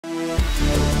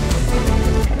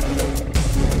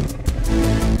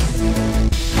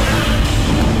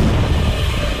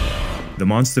The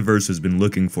MonsterVerse has been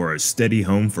looking for a steady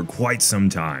home for quite some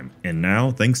time, and now,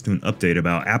 thanks to an update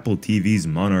about Apple TV's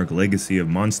Monarch Legacy of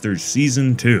Monsters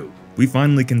Season 2, we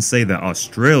finally can say that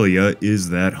Australia is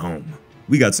that home.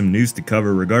 We got some news to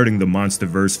cover regarding the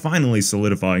MonsterVerse finally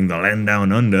solidifying the land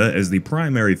down under as the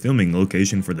primary filming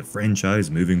location for the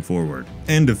franchise moving forward,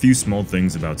 and a few small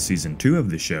things about Season 2 of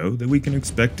the show that we can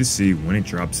expect to see when it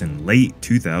drops in late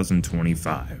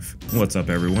 2025. What's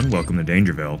up everyone, welcome to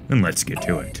Dangerville, and let's get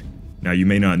to it. Now you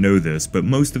may not know this, but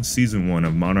most of Season 1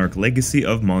 of Monarch Legacy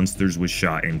of Monsters was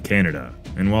shot in Canada.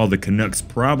 And while the Canucks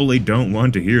probably don't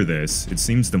want to hear this, it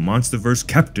seems the MonsterVerse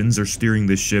captains are steering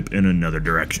this ship in another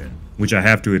direction. Which I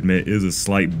have to admit is a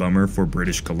slight bummer for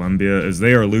British Columbia, as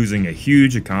they are losing a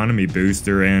huge economy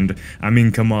booster, and I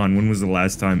mean come on, when was the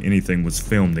last time anything was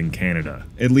filmed in Canada?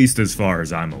 At least as far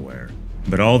as I'm aware.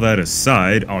 But all that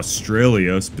aside,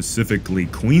 Australia, specifically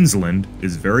Queensland,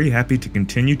 is very happy to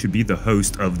continue to be the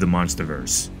host of the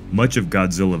MonsterVerse. Much of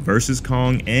Godzilla vs.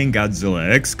 Kong and Godzilla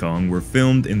x Kong were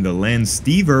filmed in the land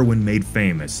Steve Irwin made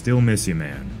famous, still miss you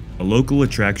man. A local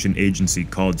attraction agency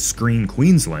called Screen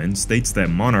Queensland states that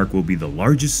Monarch will be the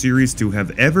largest series to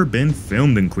have ever been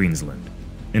filmed in Queensland.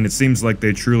 And it seems like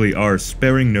they truly are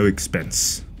sparing no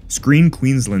expense. Screen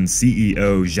Queensland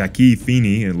CEO Jackie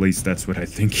Feeney, at least that's what I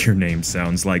think your name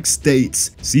sounds like,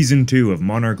 states, Season 2 of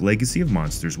Monarch Legacy of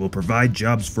Monsters will provide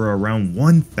jobs for around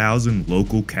 1,000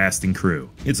 local cast and crew.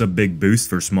 It's a big boost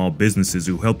for small businesses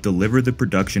who help deliver the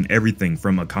production, everything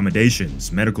from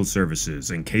accommodations, medical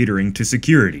services, and catering to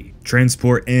security,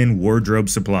 transport, and wardrobe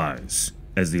supplies.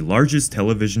 As the largest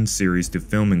television series to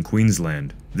film in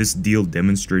Queensland, this deal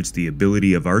demonstrates the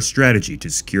ability of our strategy to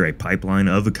secure a pipeline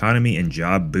of economy and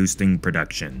job-boosting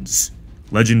productions.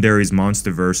 Legendary's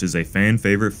MonsterVerse is a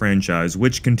fan-favorite franchise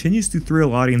which continues to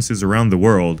thrill audiences around the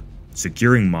world.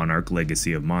 Securing Monarch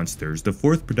Legacy of Monsters, the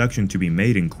fourth production to be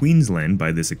made in Queensland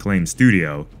by this acclaimed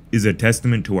studio, is a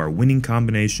testament to our winning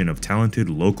combination of talented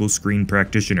local screen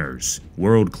practitioners,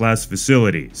 world-class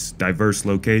facilities, diverse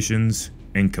locations,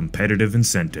 and competitive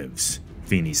incentives,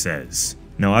 Feeney says.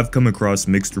 Now I've come across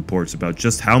mixed reports about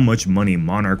just how much money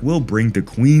Monarch will bring to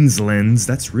Queensland's,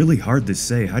 that's really hard to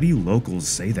say, how do you locals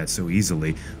say that so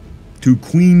easily, to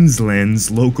Queensland's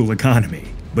local economy.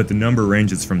 But the number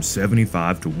ranges from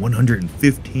 $75 to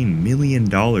 $115 million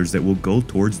that will go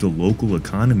towards the local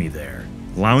economy there,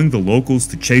 allowing the locals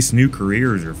to chase new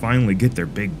careers or finally get their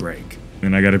big break.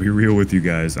 And I gotta be real with you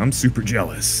guys, I'm super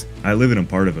jealous. I live in a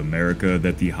part of America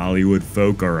that the Hollywood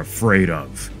folk are afraid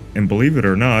of. And believe it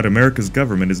or not, America's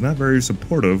government is not very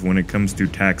supportive when it comes to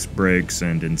tax breaks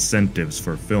and incentives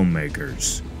for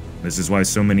filmmakers. This is why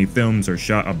so many films are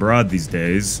shot abroad these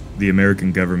days. The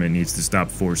American government needs to stop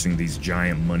forcing these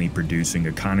giant money-producing,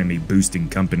 economy-boosting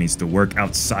companies to work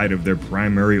outside of their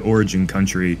primary origin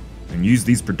country and use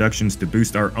these productions to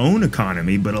boost our own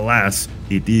economy, but alas,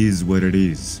 it is what it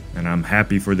is. And I'm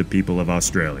happy for the people of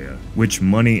Australia. Which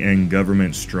money and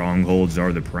government strongholds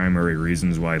are the primary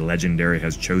reasons why Legendary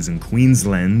has chosen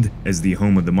Queensland as the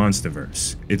home of the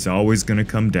MonsterVerse. It's always going to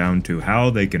come down to how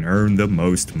they can earn the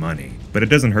most money. But it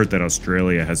doesn't hurt that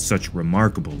Australia has such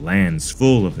remarkable lands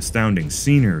full of astounding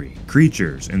scenery,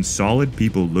 creatures, and solid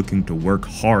people looking to work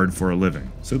hard for a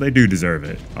living. So they do deserve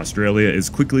it. Australia is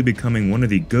quickly becoming one of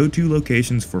the go-to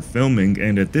locations for filming,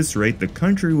 and at this rate the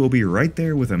country will be right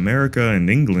there with America and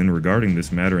England regarding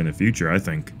this matter in the future, I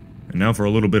think. And now for a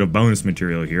little bit of bonus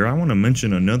material here, I want to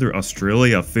mention another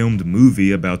Australia filmed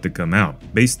movie about to come out,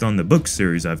 based on the book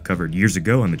series I've covered years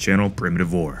ago on the channel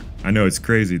Primitive War. I know it's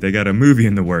crazy, they got a movie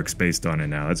in the works based on it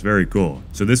now, it's very cool.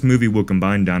 So this movie will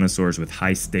combine dinosaurs with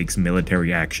high-stakes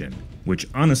military action, which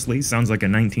honestly sounds like a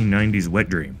 1990s wet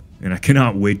dream, and I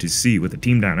cannot wait to see what the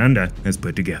team down under has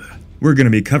put together. We're going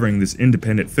to be covering this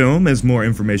independent film as more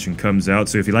information comes out,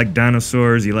 so if you like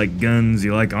dinosaurs, you like guns,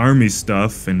 you like army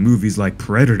stuff, and movies like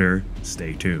Predator,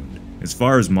 stay tuned. As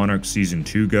far as Monarch Season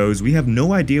 2 goes, we have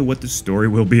no idea what the story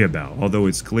will be about, although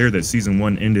it's clear that Season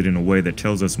 1 ended in a way that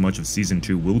tells us much of Season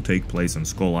 2 will take place on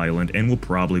Skull Island and will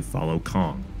probably follow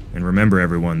Kong. And remember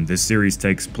everyone, this series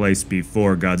takes place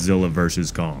before Godzilla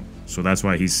vs. Kong, so that's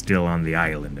why he's still on the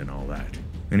island and all that.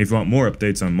 And if you want more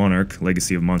updates on Monarch,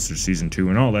 Legacy of Monsters Season 2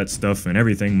 and all that stuff and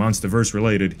everything MonsterVerse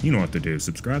related, you know what to do.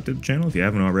 Subscribe to the channel if you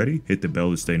haven't already, hit the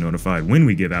bell to stay notified when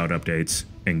we give out updates,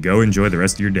 and go enjoy the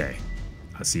rest of your day.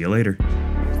 I'll see you later.